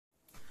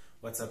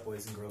What's up,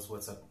 boys and girls?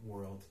 What's up,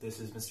 world? This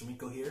is Mr.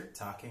 Miko here,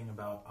 talking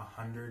about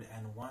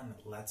 101.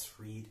 Let's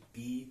read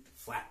B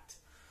flat.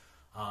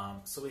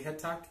 So we had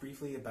talked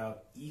briefly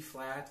about E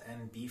flat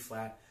and B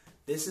flat.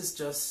 This is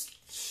just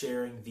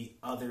sharing the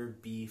other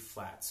B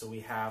flat. So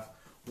we have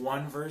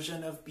one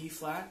version of B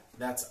flat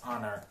that's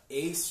on our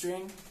A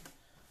string,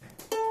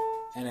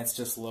 and it's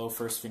just low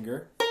first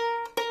finger.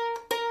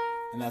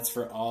 And that's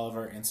for all of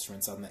our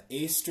instruments. On the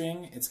A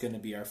string, it's going to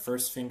be our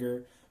first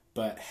finger,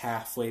 but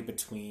halfway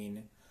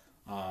between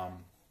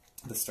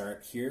the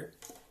start here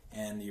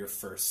and your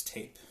first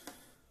tape.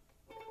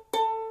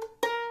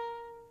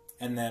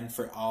 And then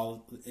for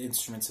all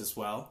instruments as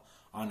well,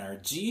 on our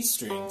G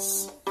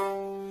strings,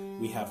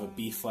 we have a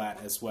B flat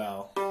as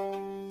well.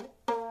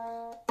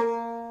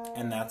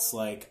 And that's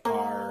like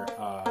our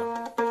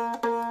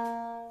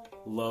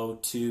low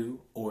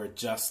 2 or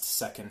just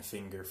second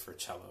finger for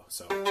cello.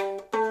 So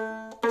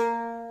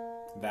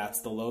that's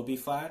the low B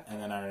flat,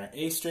 and then on our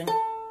A string,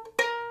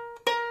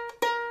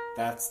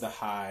 that's the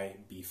high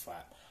B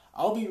flat.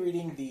 I'll be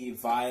reading the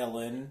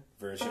violin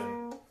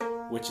version,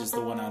 which is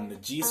the one on the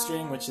G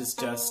string, which is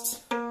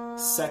just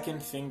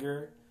second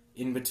finger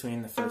in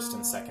between the first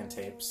and second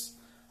tapes.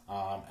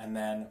 And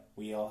then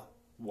we'll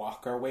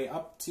walk our way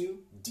up to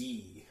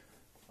D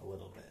a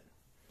little bit,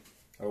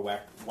 or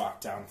walk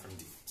down from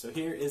D. So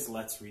here is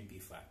Let's Read B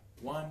flat.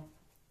 1,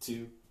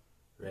 2,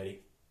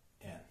 ready,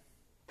 and.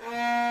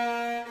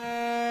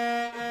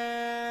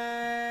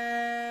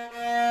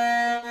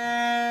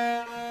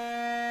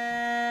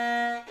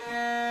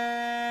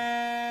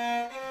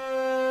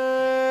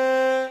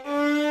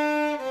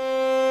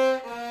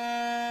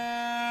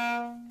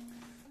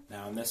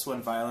 This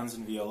one, violins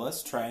and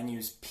violas, try and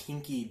use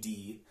pinky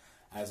D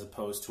as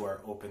opposed to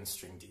our open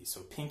string D. So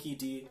pinky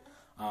D,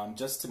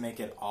 just to make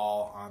it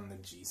all on the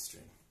G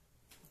string.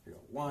 Here we go.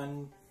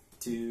 1,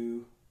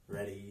 2,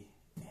 ready,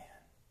 and.